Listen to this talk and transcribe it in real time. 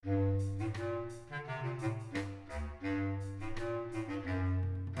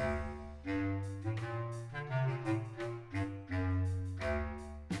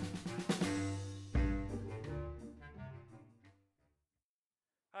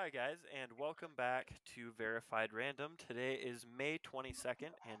Hi, guys, and welcome back to Verified Random. Today is May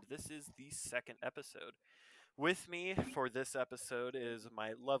 22nd, and this is the second episode. With me for this episode is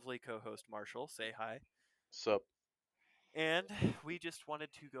my lovely co host, Marshall. Say hi. Sup? And we just wanted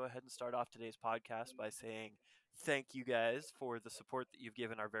to go ahead and start off today's podcast by saying thank you guys for the support that you've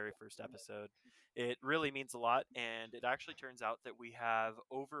given our very first episode. It really means a lot, and it actually turns out that we have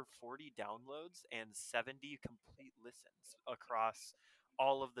over 40 downloads and 70 complete listens across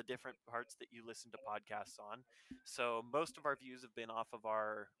all of the different parts that you listen to podcasts on. So, most of our views have been off of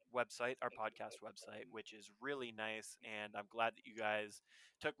our website, our podcast website, which is really nice. And I'm glad that you guys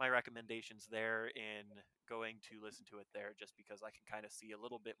took my recommendations there in going to listen to it there just because I can kind of see a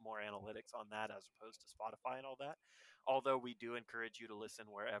little bit more analytics on that as opposed to Spotify and all that. Although we do encourage you to listen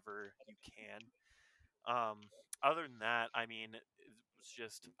wherever you can. Um, Other than that, I mean, it's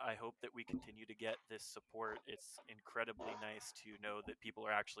just I hope that we continue to get this support. It's incredibly nice to know that people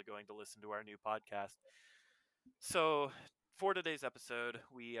are actually going to listen to our new podcast. So, for today's episode,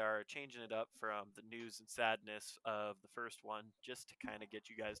 we are changing it up from the news and sadness of the first one just to kind of get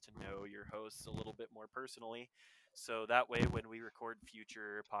you guys to know your hosts a little bit more personally. So that way, when we record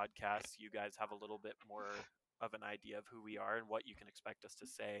future podcasts, you guys have a little bit more of an idea of who we are and what you can expect us to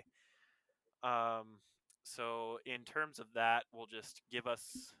say. Um, so in terms of that, we'll just give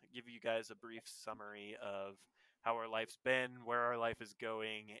you guys a brief summary of how our life's been, where our life is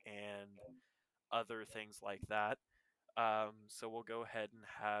going, and other things like that. So we'll go ahead and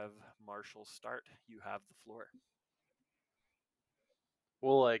have Marshall start. You have the floor.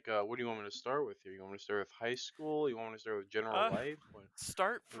 Well, what do you want me to start with here? You want me to start with high school? You want me to start with general Uh, life?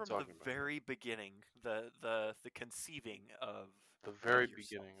 Start What are you from the talking about? very beginning, the conceiving The of very yourself.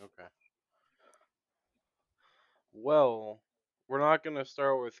 beginning. Okay. Well, we're not gonna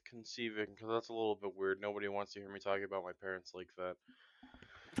start with conceiving because that's a little bit weird. Nobody wants to hear me talking about my parents like that.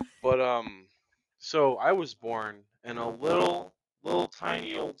 But so I was born in a little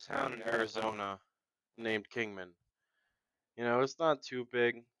tiny old town in Arizona named Kingman. It's not too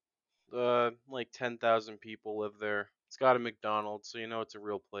big. Like 10,000 people live there. It's got a McDonald's, so it's a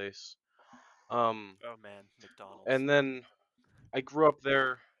real place. Um, Oh man, McDonald's. and then I grew up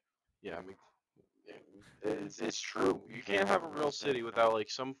there. Yeah, I mean, it's true. You can't have a real city without like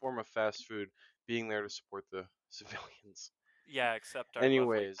some form of fast food being there to support the civilians. Yeah, except our lovely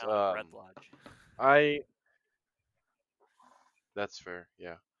Anyways, town of Red Lodge. I that's fair.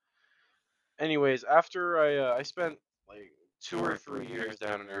 Yeah. Anyways, after I spent like 2 or 3 years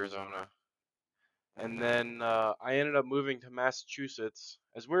down in Arizona, and then I ended up moving to Massachusetts.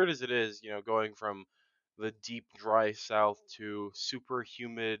 As weird as it is, going from the deep, dry South to super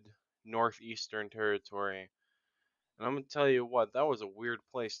humid northeastern territory. And I'm gonna tell you what, that was a weird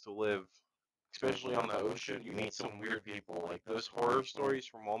place to live, especially on the ocean. You meet some weird people. Like those horror stories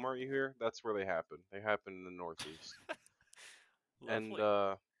from Walmart you hear, that's where they happen. They happen in the Northeast. And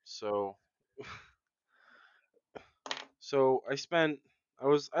Lovely. so So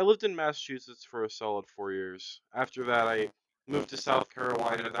I lived in Massachusetts for a solid 4 years. After that, I moved to South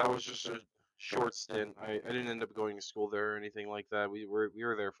Carolina. That was just a short stint. I didn't end up going to school there or anything like that. We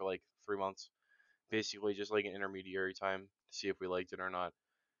were there for like 3 months, basically just like an intermediary time to see if we liked it or not.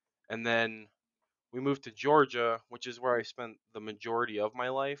 And then we moved to Georgia, which is where I spent the majority of my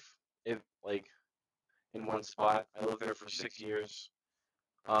life. If like in one spot, I lived there for 6 years.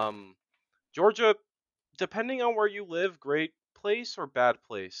 Um, Georgia, depending on where you live, great place or bad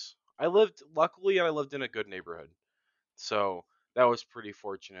place. Luckily, I lived in a good neighborhood. So that was pretty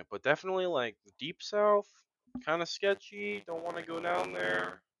fortunate. But definitely like the deep south, kind of sketchy. Don't want to go down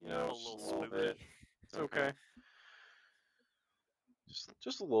there, A just little a little bit. spooky. It's okay.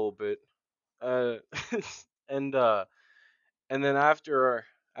 Just a little bit. Uh and uh and then after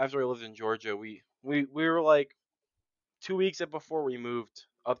I lived in Georgia, we were like 2 weeks before we moved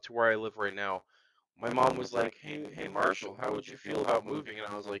up to where I live right now. My mom was like, "Hey, Marshall, how would you feel about moving?" And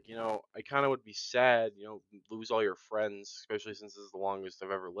I was like, I kind of would be sad, lose all your friends, especially since this is the longest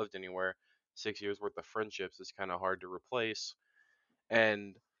I've ever lived anywhere. 6 years worth of friendships is kind of hard to replace.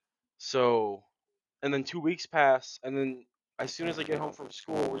 And so, and then 2 weeks pass, and then as soon as I get home from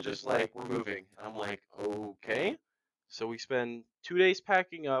school, we're just like, we're moving. And I'm like, okay. So we spend 2 days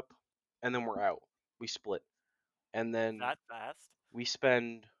packing up, and then we're out. We split. And then That fast? we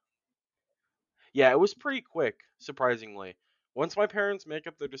spend Yeah, it was pretty quick, surprisingly. Once my parents make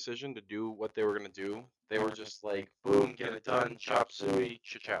up their decision to do what they were gonna do, they were just like, boom, get it done, chop suey,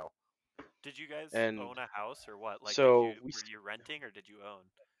 cha-chow. Did you guys And own a house or what? Like, so were you renting or did you own?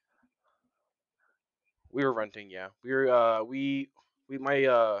 we were renting, yeah. We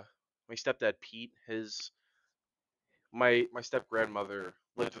my stepdad Pete, my step grandmother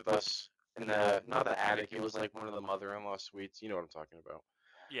lived with us in the not the attic. It was like one of the mother-in-law suites. You know what I'm talking about.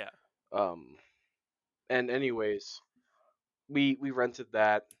 Yeah. Um, and anyways, we rented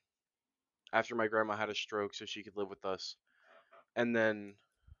that after my grandma had a stroke, so she could live with us. And then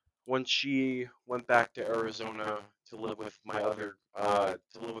when she went back to Arizona to live with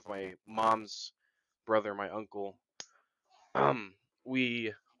to live with my mom's brother, my uncle, um,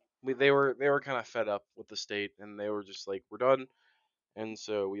 we they were kind of fed up with the state, and they were just like, we're done, and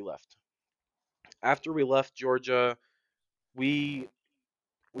so we left. After we left Georgia, we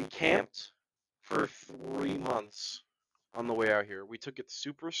we camped for 3 months on the way out here. We took it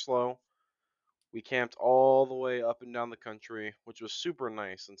super slow. We camped all the way up and down the country, which was super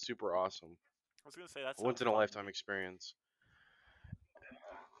nice and super awesome. I was gonna say that A once sounds in a fun to lifetime me. experience.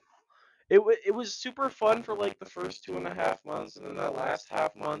 It was super fun for like the first 2.5 months, and then that last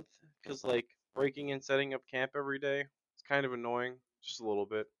half month, because like breaking and setting up camp every day, it's kind of annoying, just a little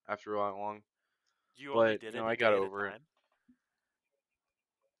bit after that long. You only But did you know, it a I got day at a over it. time.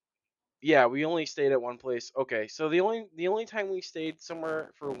 Yeah, we only stayed at one place. Okay, so the only time we stayed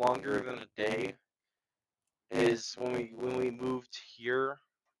somewhere for longer than a day is when we moved here,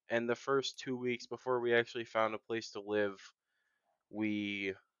 and the first 2 weeks before we actually found a place to live,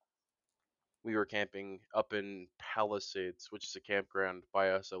 we we were camping up in Palisades, which is a campground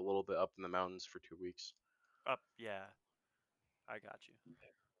by us a little bit up in the mountains for 2 weeks. Up, yeah, I got you.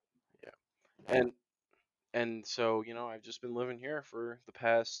 Yeah, and so I've just been living here for the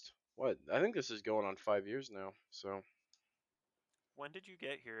past what I think this is going on 5 years now. So When did you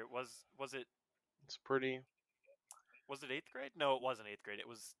get here? it's pretty. Was it eighth grade? No, it wasn't eighth grade. It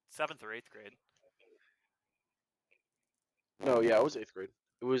was seventh or eighth grade. No, yeah, it was 8th grade.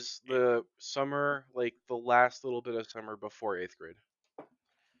 It was Eighth grade. the summer, like the last little bit of summer before 8th grade.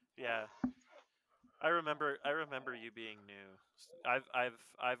 Yeah, I remember you being new.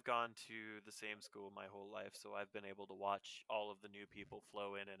 I've gone to the same school my whole life, so I've been able to watch all of the new people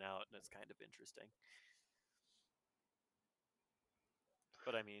flow in and out, and it's kind of interesting.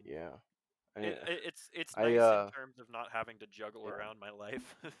 But I mean, Yeah, I, it's I nice in terms of not having to juggle yeah, around my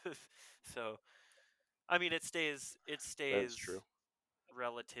life. So I mean, it that's stays true.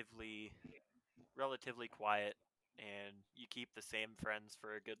 relatively quiet, and you keep the same friends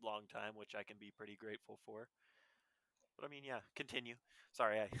for a good long time, which I can be pretty grateful for. But I mean, yeah, continue.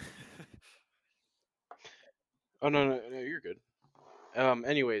 Sorry, I. Oh no, no, no, you're good.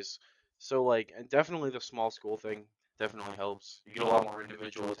 Anyways, so like, and definitely the small school thing definitely helps. You get a lot more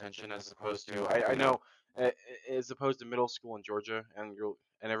individual attention as opposed to I know as opposed to middle school in Georgia, and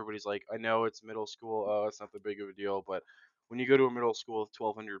everybody's like, I know it's middle school, oh, it's not that big of a deal, but when you go to a middle school with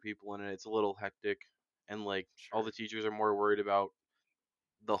 1,200 people in it, it's a little hectic, and like all Sure. the teachers are more worried about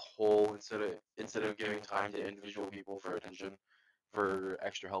the whole instead of giving time to individual people for attention, for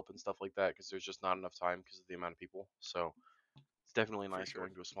extra help and stuff like that, because there's just not enough time because of the amount of people. So it's definitely For nice sure.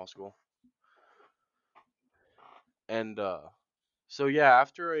 going to a small school. And so yeah,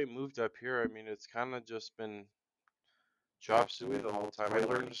 after I moved up here, I mean, it's kind of just been chop suey the whole time. I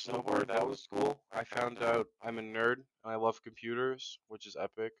learned to snowboard. That was cool. I found out I'm a nerd and I love computers, which is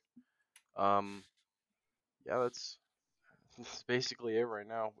epic. Um, yeah, that's basically it right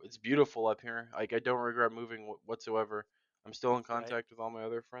now. It's beautiful up here. Like I don't regret moving whatsoever. I'm still in Right. contact with all my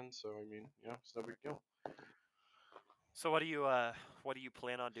other friends, so I mean, it's no big deal. So what do you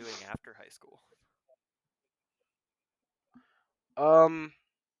plan on doing after high school? Um,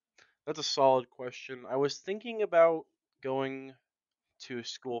 that's a solid question. I was thinking about going to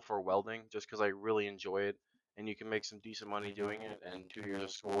school for welding just because I really enjoy it, and you can make some decent money doing it, and 2 years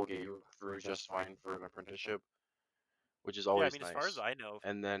of school will get you through just fine for an apprenticeship, which is Yeah, I always mean, as far as nice. I know,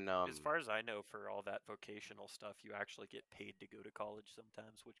 And then for all that vocational stuff, you actually get paid to go to college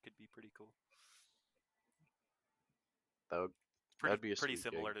sometimes, which could be pretty cool. that would Pretty that'd be a pretty sweet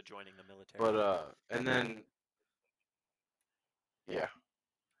gig. similar to joining the military. But and then yeah,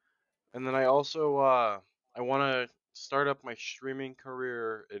 and then I also I want to start up my streaming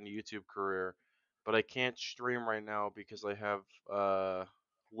career and YouTube career, but I can't stream right now because I have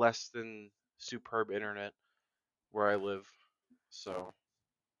less than superb internet where I live. So,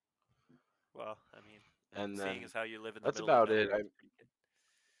 Well, I mean, and seeing then as how you live in the that's middle of about it. nowhere, it's pretty good.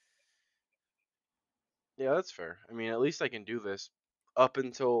 Yeah, that's fair. I mean, at least I can do this up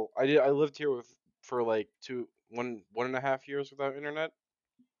until I lived here with for like 1.5 years without internet,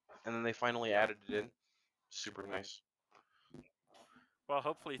 and then they finally Yeah. added it in. Super nice.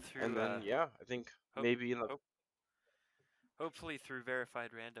 Well, And then yeah, I think hope, maybe in the hope hopefully through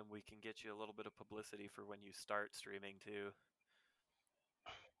verified random we can get you a little bit of publicity for when you start streaming too.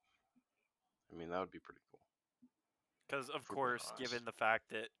 I mean that would be pretty cool. Because, of if we're being course, given honest. the fact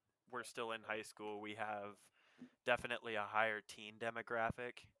that we're still in high school, we have definitely a higher teen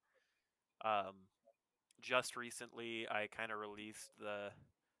demographic. Um, just recently, I kind of released the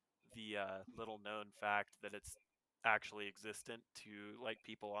little known fact that it's actually existent to like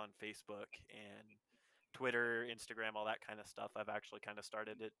people on Facebook and Twitter, Instagram, all that kind of stuff. I've actually kind of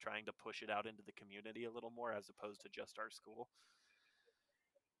started it, trying to push it out into the community a little more as opposed to just our school.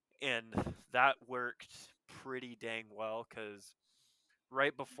 And that worked pretty dang well because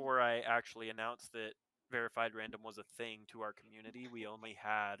right before I actually announced that verified random was a thing to our community, we only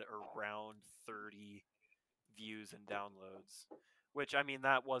had around 30 views and downloads. Which, I mean,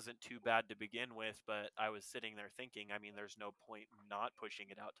 that wasn't too bad to begin with, but I was sitting there thinking, I mean, there's no point in not pushing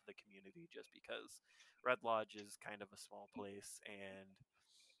it out to the community just because Red Lodge is kind of a small place and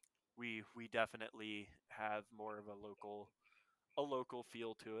we definitely have more of a local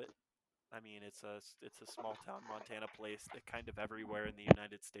feel to it. I mean, it's a small town Montana place that kind of everywhere in the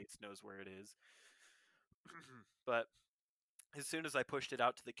United States knows where it is. But as soon as I pushed it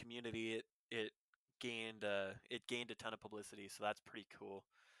out to the community, it gained a ton of publicity, so that's pretty cool.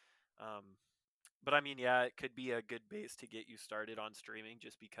 Um, but I mean, yeah, it could be a good base to get you started on streaming,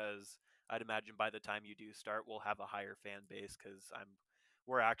 just because I'd imagine by the time you do start, we'll have a higher fan base because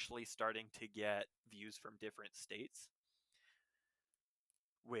we're actually starting to get views from different states,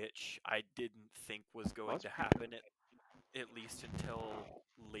 which I didn't think was Well, going that's to pretty happen good. at least until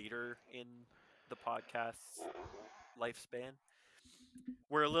later in the podcast's lifespan.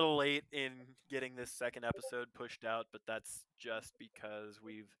 We're a little late in getting this second episode pushed out, but that's just because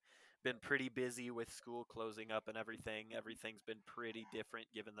we've been pretty busy with school closing up and everything. Everything's been pretty different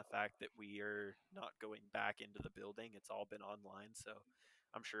given the fact that we are not going back into the building. It's all been online, so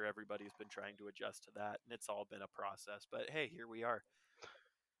I'm sure everybody's been trying to adjust to that, and it's all been a process. But hey, here we are.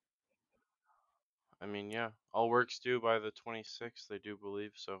 I mean, yeah, all work's due by the 26th, I do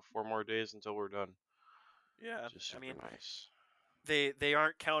believe. So 4 more days until we're done. Yeah, Which is I super mean, nice. they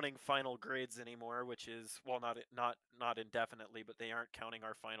aren't counting final grades anymore, which is, well, not indefinitely, but they aren't counting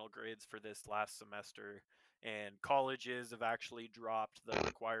our final grades for this last semester. And colleges have actually dropped the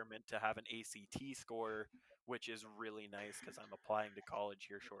requirement to have an ACT score, which is really nice because I'm applying to college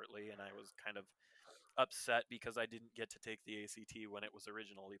here shortly, and I was kind of upset because I didn't get to take the ACT when it was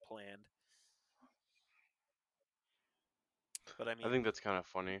originally planned. But I I mean, think that's kind of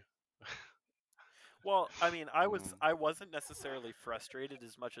funny. well, I mean, I was Mm. I wasn't necessarily frustrated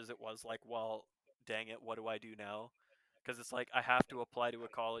as much as it was like, well, dang it, what do I do now? Because it's like I have to apply to a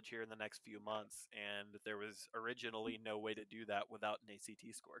college here in the next few months, and there was originally no way to do that without an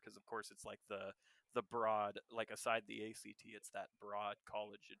ACT score. Because of course it's like the broad, like aside the ACT, it's that broad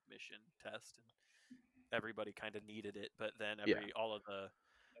college admission test, and everybody kind of needed it. But then Yeah. all of the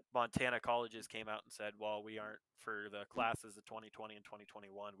Montana colleges came out and said, well, we aren't, for the classes of 2020 and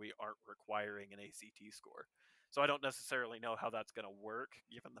 2021, we aren't requiring an ACT score. So I don't necessarily know how that's going to work,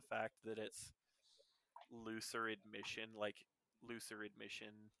 given the fact that it's looser admission, like looser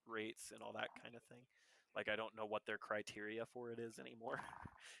admission rates and all that kind of thing. Like, I don't know what their criteria for it is anymore.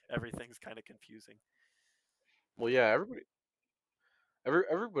 Everything's kind of confusing. Well, yeah,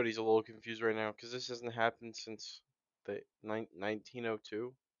 everybody's a little confused right now because this hasn't happened since the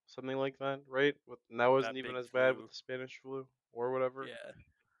 1902, something like that, right? And that wasn't That even big as bad with flu. the Spanish flu or whatever. Yeah.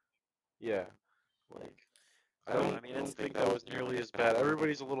 Yeah, like I So, don't I mean, I don't think that was nearly as bad.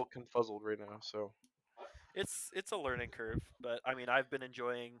 Everybody's a little confuzzled right now, so it's a learning curve, but I mean, I've been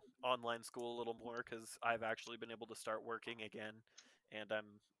enjoying online school a little more because I've actually been able to start working again, and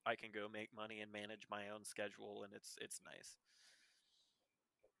I can go make money and manage my own schedule, and it's nice.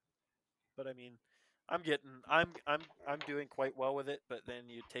 But I mean, I'm doing quite well with it. But then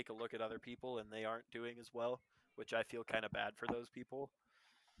you take a look at other people, and they aren't doing as well, which I feel kind of bad for those people.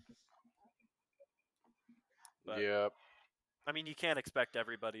 But yeah, I mean, you can't expect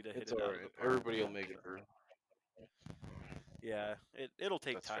everybody to hit it's it all out of the right. park. Everybody will make So it through. yeah, it'll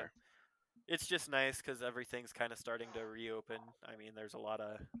take That's time. fair. It's just nice because everything's kind of starting to reopen. I mean, there's a lot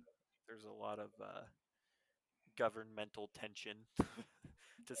of governmental tension,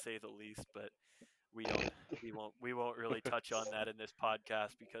 to say the least. But we don't we won't really touch on that in this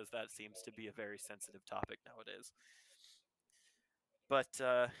podcast because that seems to be a very sensitive topic nowadays. But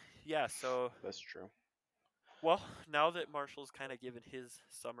yeah, so That's true. well, now that Marshall's kind of given his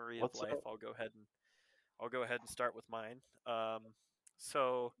summary of Let's life, I'll go ahead and start with mine.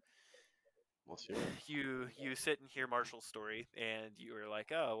 So let's hear it. you sit and hear Marshall's story, and you were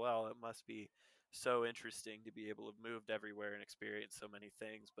like, oh well, it must be so interesting to be able to have moved everywhere and experience so many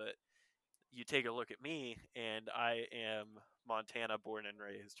things. But you take a look at me, and I am Montana born and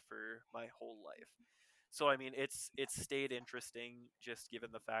raised for my whole life. So I mean, it's stayed interesting just given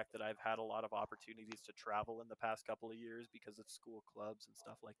the fact that I've had a lot of opportunities to travel in the past couple of years because of school clubs and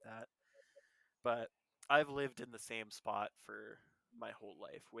stuff like that. But I've lived in the same spot for my whole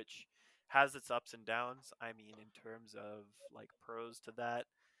life, which has its ups and downs. I mean, in terms of like pros to that,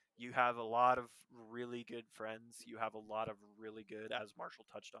 you have a lot of really good friends. You have a lot of really good, as Marshall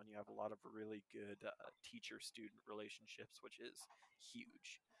touched on, you have a lot of really good teacher student relationships, which is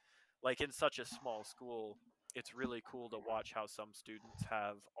huge. Like in such a small school, it's really cool to watch how some students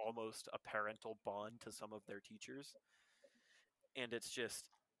have almost a parental bond to some of their teachers, and it's just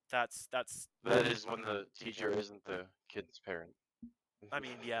that's That is when the teacher isn't the kid's parent. I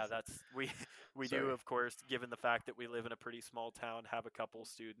mean, yeah, that's we do, Sorry. of course, given the fact that we live in a pretty small town, have a couple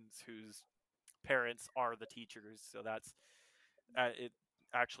students whose parents are the teachers. So that's it.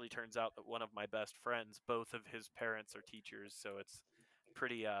 Actually, turns out that one of my best friends, both of his parents are teachers. So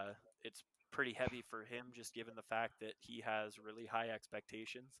pretty it's pretty heavy for him, just given the fact that he has really high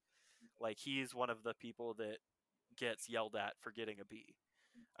expectations. Like he's one of the people that gets yelled at for getting a B.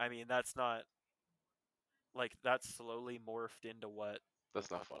 I mean, that's not like that's slowly morphed into what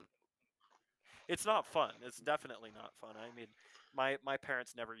That's not fun. it's not fun. It's definitely not fun. I mean, my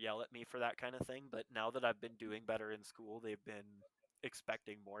parents never yell at me for that kind of thing, but now that I've been doing better in school, they've been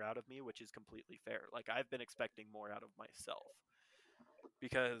expecting more out of me, which is completely fair. Like I've been expecting more out of myself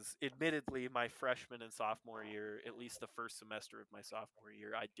because admittedly my freshman and sophomore year, at least the first semester of my sophomore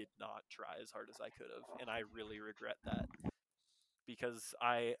year, I did not try as hard as I could have, and I really regret that because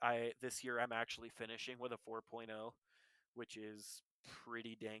I this year I'm actually finishing with a 4.0, which is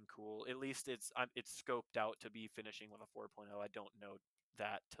pretty dang cool. At least it's scoped out to be finishing with a 4.0. I don't know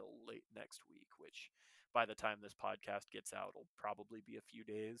that till late next week, which by the time this podcast gets out, will probably be a few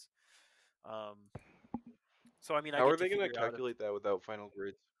days. Um, so I mean, I How are get to they gonna figure out if calculate that without final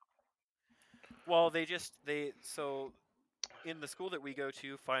grades? well, they so in the school that we go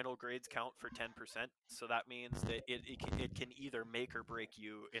to, final grades count for 10%. So that means that it can either make or break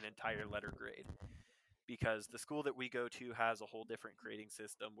you an entire letter grade, because the school that we go to has a whole different grading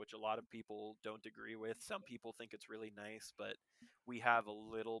system, which a lot of people don't agree with. Some people think it's really nice, but we have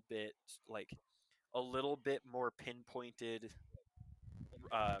like a little bit more pinpointed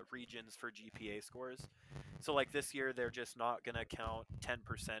regions for GPA scores. So like this year, they're just not going to count 10%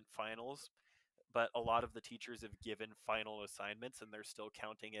 finals, but a lot of the teachers have given final assignments and they're still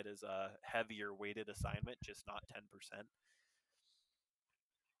counting it as a heavier weighted assignment, just not 10%.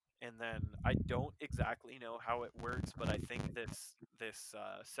 And then I don't exactly know how it works, but I think this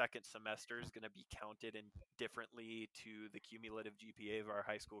second semester is going to be counted in differently to the cumulative GPA of our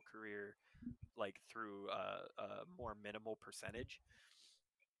high school career, like through a more minimal percentage,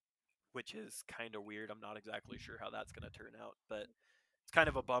 which is kind of weird. I'm not exactly sure how that's going to turn out, but it's kind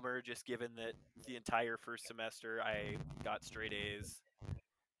of a bummer, just given that the entire first semester I got straight A's,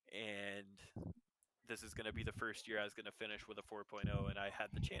 and this is going to be the first year I was going to finish with a 4.0, and I had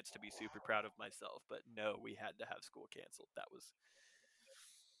the chance to be super proud of myself. But no, we had to have school canceled. That was,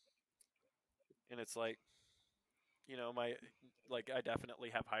 and it's like, my like I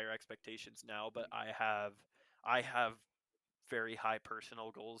definitely have higher expectations now, but I have very high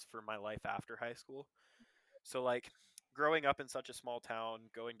personal goals for my life after high school. So like growing up in such a small town,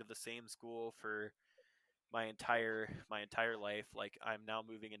 going to the same school for my entire life, like I'm now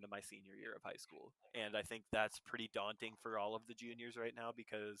moving into my senior year of high school, and I think that's pretty daunting for all of the juniors right now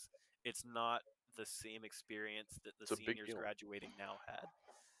because it's not the same experience that the It's a big seniors deal. graduating now had.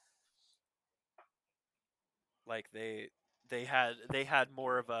 Like they had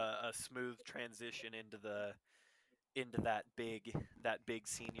more of a smooth transition into that big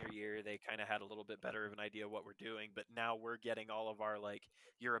senior year. They kind of had a little bit better of an idea of what we're doing, but now we're getting all of our like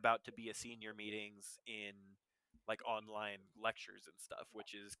you're about to be a senior meetings in like online lectures and stuff,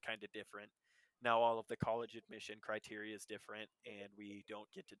 which is kind of different. Now all of the college admission criteria is different, and we don't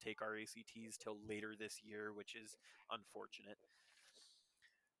get to take our ACTs till later this year, which is unfortunate.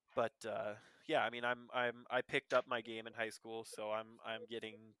 But yeah, I mean, I picked up my game in high school, so I'm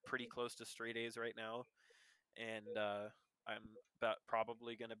getting pretty close to straight A's right now, and I'm about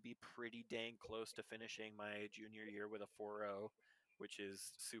probably going to be pretty dang close to finishing my junior year with a 4.0, which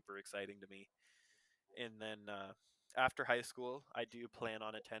is super exciting to me. And then after high school, I do plan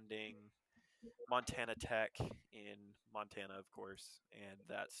on attending Montana Tech in Montana, of course, and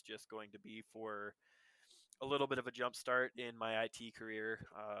that's just going to be for a little bit of a jump start in my IT career.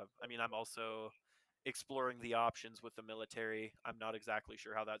 I mean, I'm also exploring the options with the military. I'm not exactly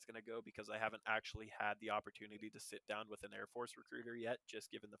sure how that's going to go because I haven't actually had the opportunity to sit down with an Air Force recruiter yet,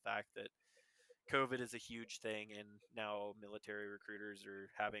 just given the fact that COVID is a huge thing and now military recruiters are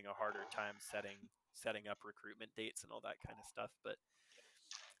having a harder time setting setting up recruitment dates and all that kind of stuff. But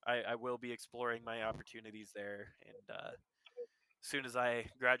I will be exploring my opportunities there, and as soon as I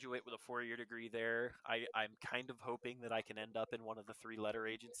graduate with a 4-year degree there, I'm kind of hoping that I can end up in one of the three-letter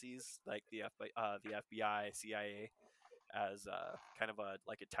agencies, like the FBI, CIA, as kind of a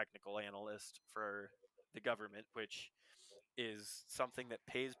technical analyst for the government, which is something that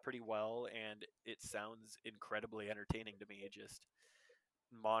pays pretty well, and it sounds incredibly entertaining to me. Just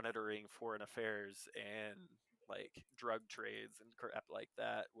monitoring foreign affairs and like drug trades and crap like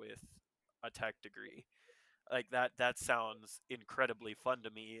that with a tech degree, like that sounds incredibly fun to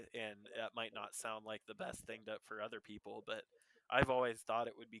me, and that might not sound like the best thing for other people, but I've always thought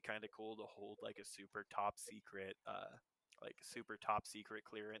it would be kind of cool to hold like a super top secret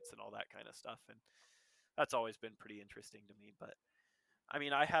clearance and all that kind of stuff, and that's always been pretty interesting to me. But I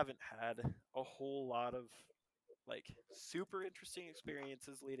mean, I haven't had a whole lot of like super interesting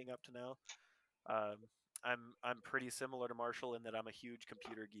experiences leading up to now. um, I'm pretty similar to Marshall in that I'm a huge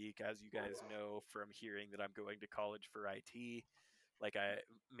computer geek, as you guys know from hearing that I'm going to college for IT. Like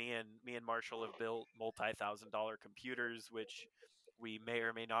me and Marshall have built multi-thousand-dollar computers, which we may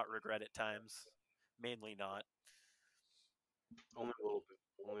or may not regret at times. Mainly not. Only a little bit.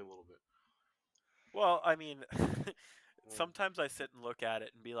 Only a little bit. Well, I mean, Mm. sometimes I sit and look at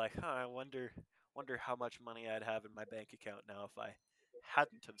it and be like, huh, I wonder how much money I'd have in my bank account now if I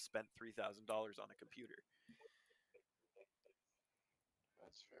hadn't have spent $3,000 on a computer.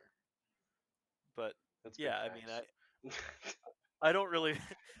 That's fair. But That's big yeah, I mean, facts. I don't really,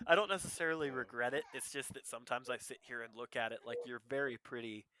 I don't necessarily Uh, regret it. It's just that sometimes I sit here and look at it like you're very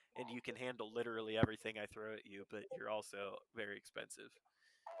pretty and you can handle literally everything I throw at you, but you're also very expensive.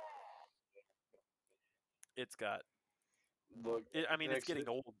 It's got, Look, I mean, it's getting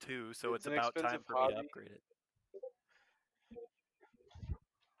old too, so it's it's an about time expensive for me to hobby. upgrade it.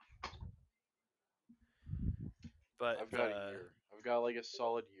 But I've got a year. I've got like a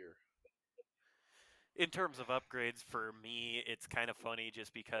solid year. in terms of upgrades for me, it's kind of funny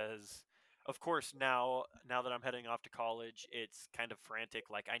just because of course now that I'm heading off to college, it's kind of frantic.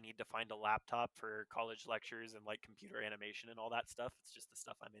 Like I need to find a laptop for college lectures and like computer animation and all that stuff. It's just the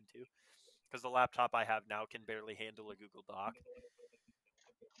stuff I'm into because the laptop I have now can barely handle a Google Doc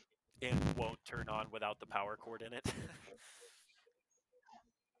and won't turn on without the power cord in it.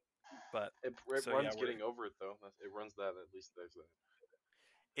 But It so yeah, runs getting over it though. It runs that, at least there's that.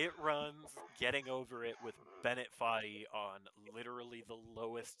 it runs getting over it with Bennett Foddy on literally the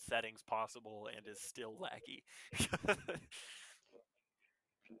lowest settings possible and is still laggy.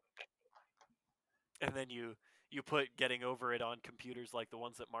 And then you put getting over it on computers like the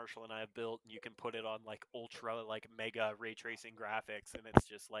ones that Marshall and I have built, and you can put it on like ultra like mega ray tracing graphics, and it's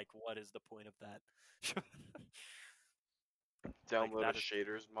just like, what is the point of that? Like Download a that is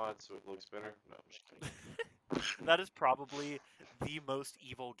shaders mod so it looks better. No, I'm just kidding. that is probably the most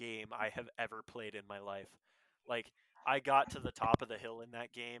evil game I have ever played in my life. Like I got to the top of the hill in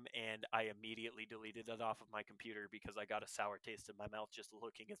that game and I immediately deleted it off of my computer because I got a sour taste in my mouth just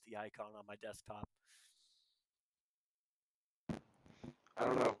looking at the icon on my desktop. I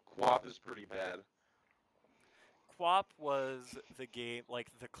don't know. QWOP is pretty bad. QWOP was the game, like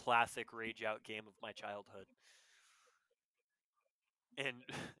the classic rage out game of my childhood. And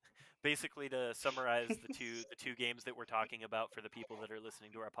basically, to summarize the two games that we're talking about for the people that are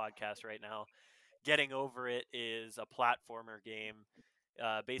listening to our podcast right now, Getting Over It is a platformer game.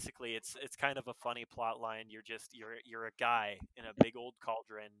 Basically, it's kind of a funny plot line. You're a guy in a big old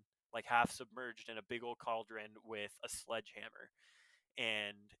cauldron, like half submerged in a big old cauldron with a sledgehammer,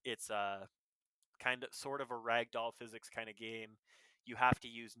 and it's a kind of sort of a ragdoll physics kind of game. You have to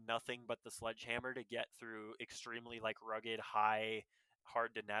use nothing but the sledgehammer to get through extremely like rugged, high,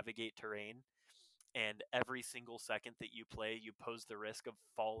 hard to navigate terrain. And every single second that you play, you pose the risk of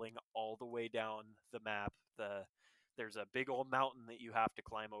falling all the way down the map. There's a big old mountain that you have to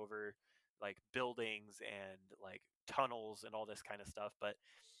climb over, like buildings and like tunnels and all this kind of stuff. But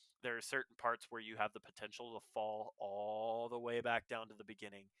there are certain parts where you have the potential to fall all the way back down to the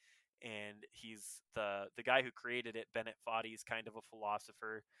beginning. And he's the guy who created it, Bennett Foddy, is kind of a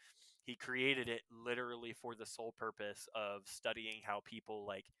philosopher. He created it literally for the sole purpose of studying how people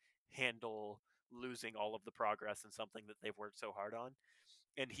like handle losing all of the progress in something that they've worked so hard on.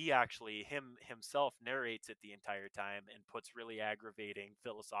 And he actually himself narrates it the entire time and puts really aggravating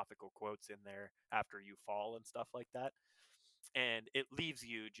philosophical quotes in there after you fall and stuff like that, and it leaves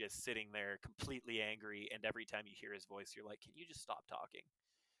you just sitting there completely angry, and every time you hear his voice you're like, can you just stop talking?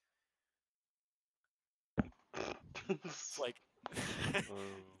 It's like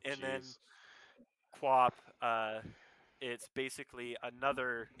Oh, and then jeez. QWOP, It's basically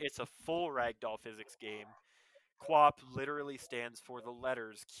another. It's a full ragdoll physics game. QWOP literally stands for the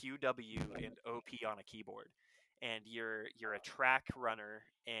letters QW and OP on a keyboard, and you're a track runner,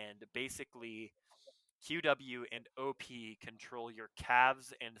 and basically QW and OP control your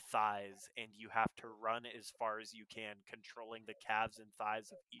calves and thighs, and you have to run as far as you can, controlling the calves and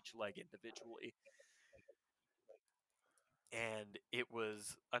thighs of each leg individually. And it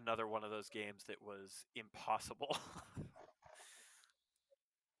was another one of those games that was impossible.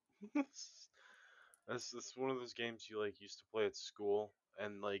 That's one of those games you like used to play at school,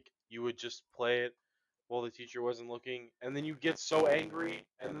 and like you would just play it while the teacher wasn't looking, and then you'd get so angry,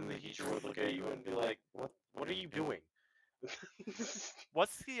 and then the teacher would look at you and be like, What are you doing?" Like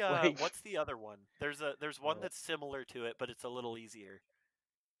What's the other one? There's one that's similar to it, but it's a little easier.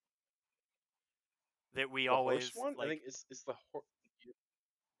 That we the horse always one. I like. think it's the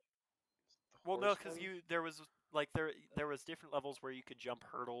Well, no, horse because one. you there was different levels where you could jump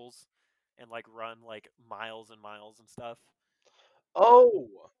hurdles, and like run like miles and miles and stuff. Oh,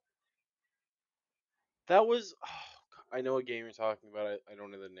 that was. Oh, I know what game you're talking about. I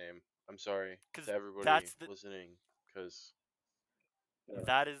don't know the name. I'm sorry Because to everybody that's the listening, because yeah,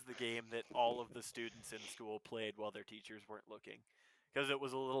 that is the game that all of the students in school played while their teachers weren't looking, because it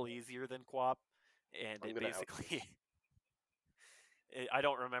was a little easier than QWOP, and I'm it gonna out basically this. I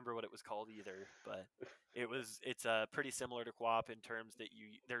don't remember what it was called either, but it's pretty similar to QWOP in terms that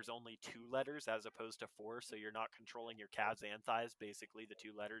there's only two letters as opposed to four, so you're not controlling your calves and thighs. Basically, the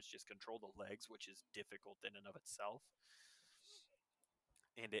two letters just control the legs, which is difficult in and of itself.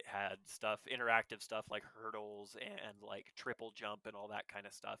 And it had interactive stuff like hurdles and like triple jump and all that kind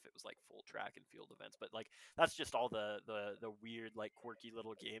of stuff. It was like full track and field events, but like that's just all the weird like quirky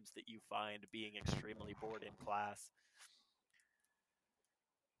little games that you find being extremely bored in class.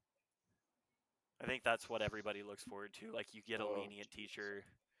 I think that's what everybody looks forward to. Like you get a Oh, lenient jeez. teacher,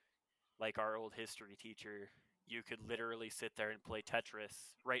 like our old history teacher. You could literally sit there and play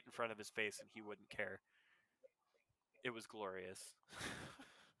Tetris right in front of his face and he wouldn't care. It was glorious.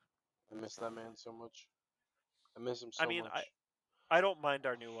 I miss that man so much. I miss him I so mean, I much. I don't mind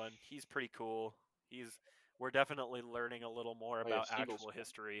our new one. He's pretty cool. He's We're definitely learning a little more Oh yeah, about Siegel's actual cool.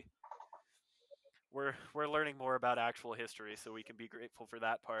 history. We're learning more about actual history, so we can be grateful for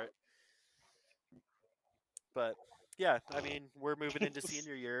that part. But yeah, I mean, we're moving into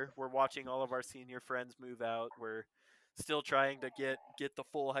senior year. We're watching all of our senior friends move out. We're still trying to get the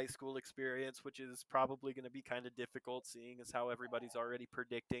full high school experience, which is probably going to be kind of difficult, seeing as how everybody's already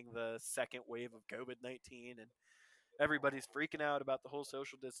predicting the second wave of COVID-19, and everybody's freaking out about the whole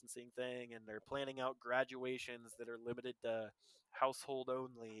social distancing thing, and they're planning out graduations that are limited to household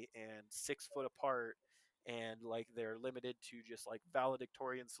only and 6 foot apart, and like they're limited to just like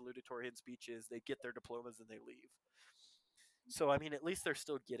valedictorian salutatorian speeches. They get their diplomas and they leave. So I mean, at least they're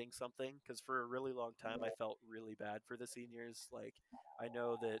still getting something, because for a really long time I felt really bad for the seniors. Like, I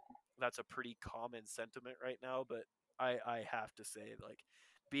know that that's a pretty common sentiment right now, but I have to say, like,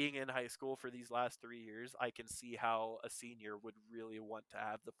 being in high school for these last 3 years, I can see how a senior would really want to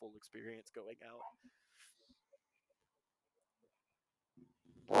have the full experience going out.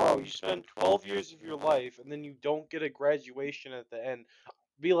 Bro, you spend 12 years of your life and then you don't get a graduation at the end.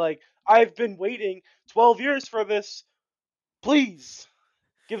 Be like, I've been waiting 12 years for this. Please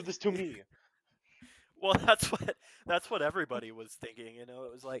give this to me. Well, that's what everybody was thinking. It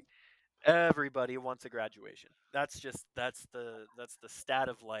was like everybody wants a graduation. That's the stat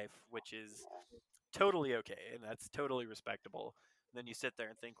of life, which is totally okay, and that's totally respectable. And then you sit there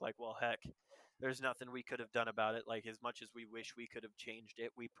and think like, well, heck, there's nothing we could have done about it. Like, as much as we wish we could have changed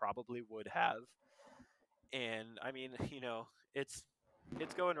it, we probably would have. And I mean, it's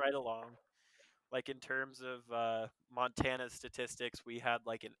going right along. Like, in terms of Montana's statistics, we had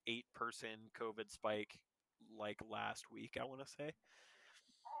like an 8-person COVID spike like last week, I want to say.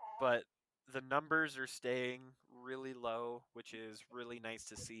 But the numbers are staying really low, which is really nice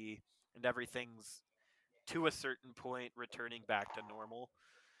to see, and everything's to a certain point returning back to normal.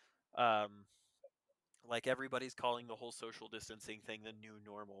 Um, like, everybody's calling the whole social distancing thing the new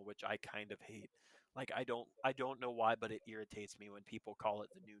normal, which I kind of hate. Like, I don't know why, but it irritates me when people call it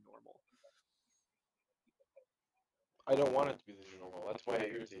the new normal. I don't want it to be the new normal. That's why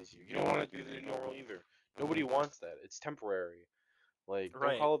it irritates you. You don't want it to be the new normal either. Nobody wants that. It's temporary. Like, don't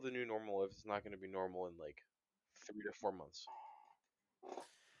Right. call it the new normal if it's not going to be normal in like 3 to 4 months.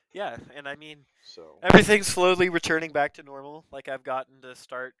 Yeah, and I mean, So, everything's slowly returning back to normal. Like, I've gotten to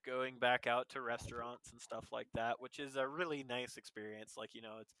start going back out to restaurants and stuff like that, which is a really nice experience. Like,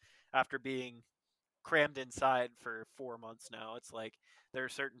 it's after being crammed inside for 4 months now. It's like there are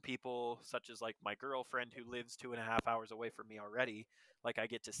certain people, such as like my girlfriend who lives 2.5 hours away from me already. Like I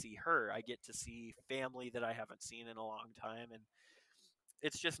get to see her, I get to see family that I haven't seen in a long time, and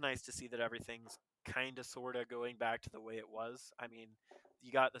it's just nice to see that everything's kind of sort of going back to the way it was. I mean,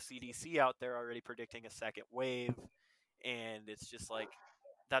 you got the CDC out there already predicting a second wave, and it's just like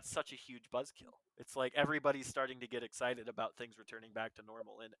that's such a huge buzzkill. It's like everybody's starting to get excited about things returning back to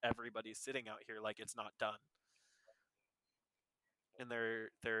normal, and everybody's sitting out here like it's not done. And there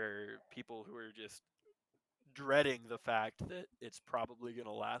are people who are just dreading the fact that it's probably going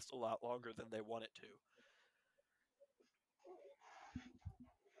to last a lot longer than they want it to.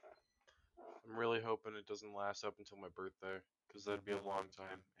 I'm really hoping it doesn't last up until my birthday, because that'd be a long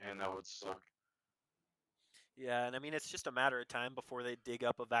time, and that would suck. Yeah, and I mean it's just a matter of time before they dig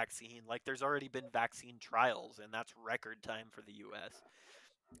up a vaccine. Like there's already been vaccine trials, and that's record time for the U.S.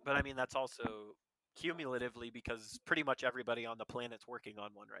 But I mean that's also cumulatively because pretty much everybody on the planet's working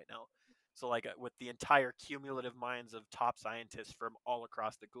on one right now. So like with the entire cumulative minds of top scientists from all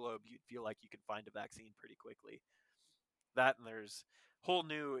across the globe, you'd feel like you could find a vaccine pretty quickly. That and there's whole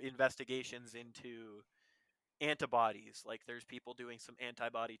new investigations into antibodies. Like there's people doing some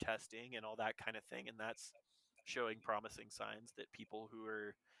antibody testing and all that kind of thing, and that's showing promising signs that people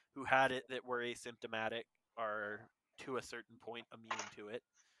who had it that were asymptomatic are to a certain point immune to it.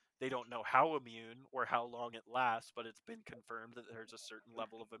 They don't know how immune or how long it lasts, but it's been confirmed that there's a certain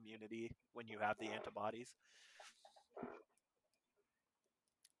level of immunity when you have the antibodies.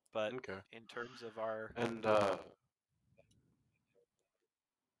 But Okay. in terms of our And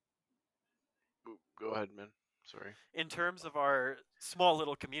go ahead, man. Sorry. in terms of our small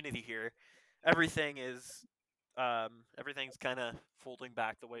little community here, everything is everything's kind of folding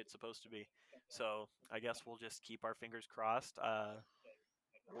back the way it's supposed to be. So I guess we'll just keep our fingers crossed.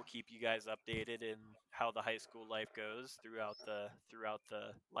 We'll keep you guys updated in how the high school life goes throughout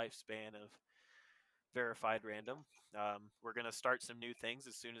the lifespan of verified random. We're gonna start some new things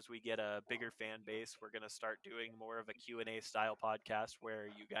as soon as we get a bigger fan base. We're gonna start doing more of a Q&A style podcast where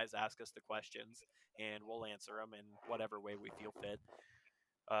you guys ask us the questions and we'll answer them in whatever way we feel fit.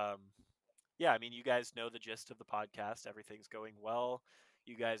 Um, yeah, I mean, you guys know the gist of the podcast. Everything's going well.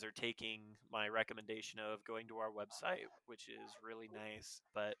 You guys are taking my recommendation of going to our website, which is really nice.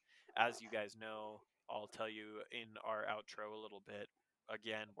 But as you guys know, I'll tell you in our outro a little bit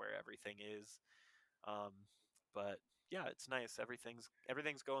again where everything is. Um, but yeah, it's nice.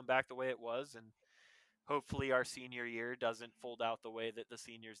 Everything's going back the way it was, and hopefully our senior year doesn't fold out the way that the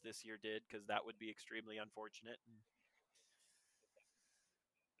seniors this year did, because that would be extremely unfortunate.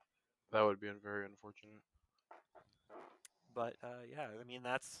 That would be very unfortunate. But yeah, I mean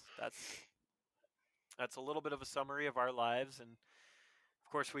that's a little bit of a summary of our lives, and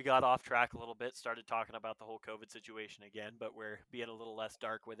of course we got off track a little bit, started talking about the whole COVID situation again, but we're being a little less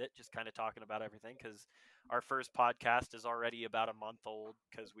dark with it, just kind of talking about everything because our first podcast is already about a month old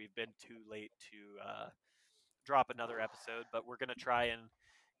because we've been too late to drop another episode. But we're gonna try and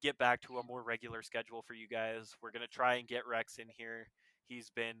get back to a more regular schedule for you guys. We're gonna try and get Rex in here. He's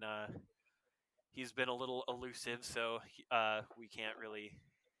been uh, he's been a little elusive, so we can't really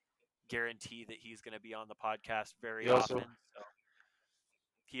guarantee that he's going to be on the podcast very He also often. So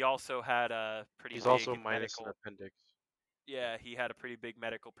he also had a pretty he's also big minus an medical. appendix. Yeah, he had a pretty big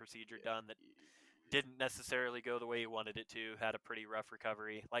medical procedure done that didn't necessarily go the way he wanted it to. Had a pretty rough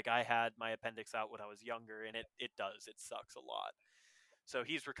recovery. Like I had my appendix out when I was younger, and it does. It sucks a lot. So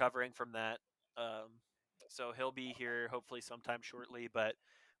he's recovering from that. So he'll be here hopefully sometime shortly. But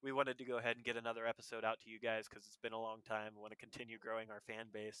we wanted to go ahead and get another episode out to you guys because it's been a long time. We want to continue growing our fan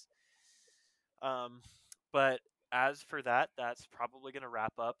base. Um, but as for that, that's probably going to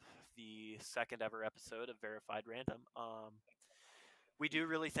wrap up the second ever episode of Verified Random. We do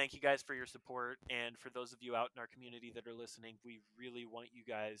really thank you guys for your support, and for those of you out in our community that are listening, we really want you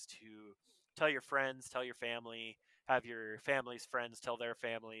guys to tell your friends, tell your family, have your family's friends tell their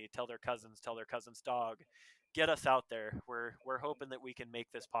cousins, tell their cousin's dog. Get us out there. We're hoping that we can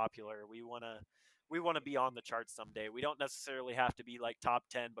make this popular. We want to be on the charts someday. We don't necessarily have to be like top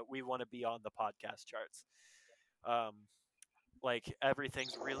 10, but we want to be on the podcast charts. Um, like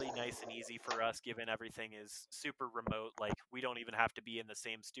everything's really nice and easy for us given everything is super remote. Like we don't even have to be in the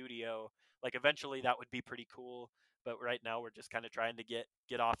same studio. Like eventually that would be pretty cool, but right now we're just kind of trying to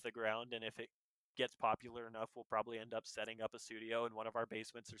get off the ground, and if it gets popular enough we'll probably end up setting up a studio in one of our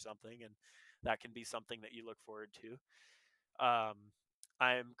basements or something, and that can be something that you look forward to.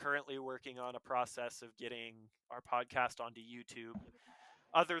 I'm currently working on a process of getting our podcast onto YouTube.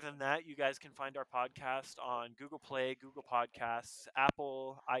 Other than that, you guys can find our podcast on Google Play, Google Podcasts,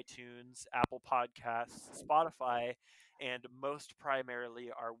 Apple iTunes, Apple Podcasts, Spotify, and most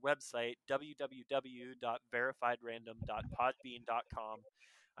primarily our website, www.verifiedrandom.podbean.com.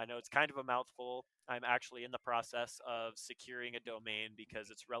 I know it's kind of a mouthful. I'm actually in the process of securing a domain because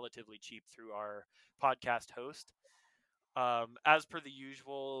it's relatively cheap through our podcast host. As per the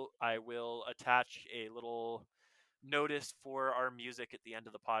usual, I will attach a little notice for our music at the end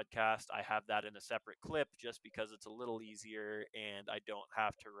of the podcast. I have that in a separate clip just because it's a little easier and I don't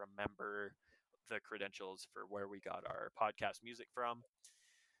have to remember the credentials for where we got our podcast music from.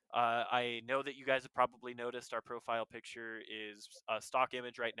 I know that you guys have probably noticed our profile picture is a stock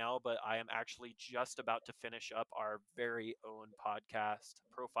image right now, but I am actually just about to finish up our very own podcast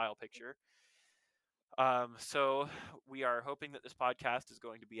profile picture. So we are hoping that this podcast is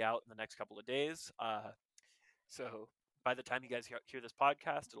going to be out in the next couple of days. So by the time you guys hear this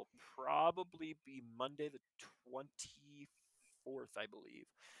podcast, it'll probably be Monday the 24th, I believe.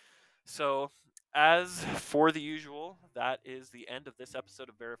 So, as for the usual, that is the end of this episode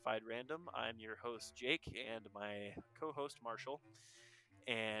of Verified Random. I'm your host, Jake, and my co host, Marshall.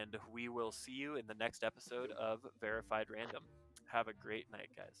 And we will see you in the next episode of Verified Random. Have a great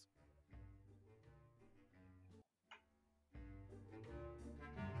night, guys.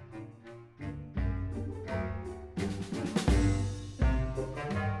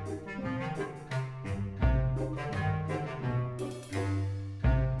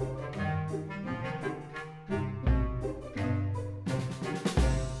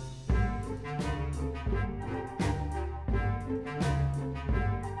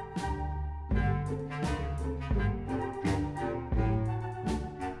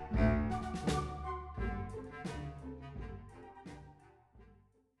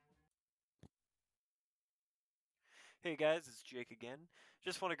 Hey guys, it's Jake again.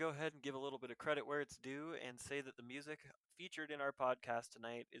 Just want to go ahead and give a little bit of credit where it's due and say that the music featured in our podcast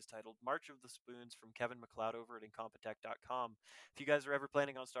tonight is titled March of the Spoons from Kevin MacLeod over at Incompetech.com. If you guys are ever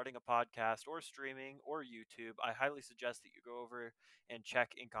planning on starting a podcast or streaming or YouTube, I highly suggest that you go over and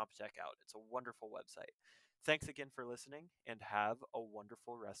check Incompetech out. It's a wonderful website. Thanks again for listening and have a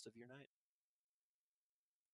wonderful rest of your night.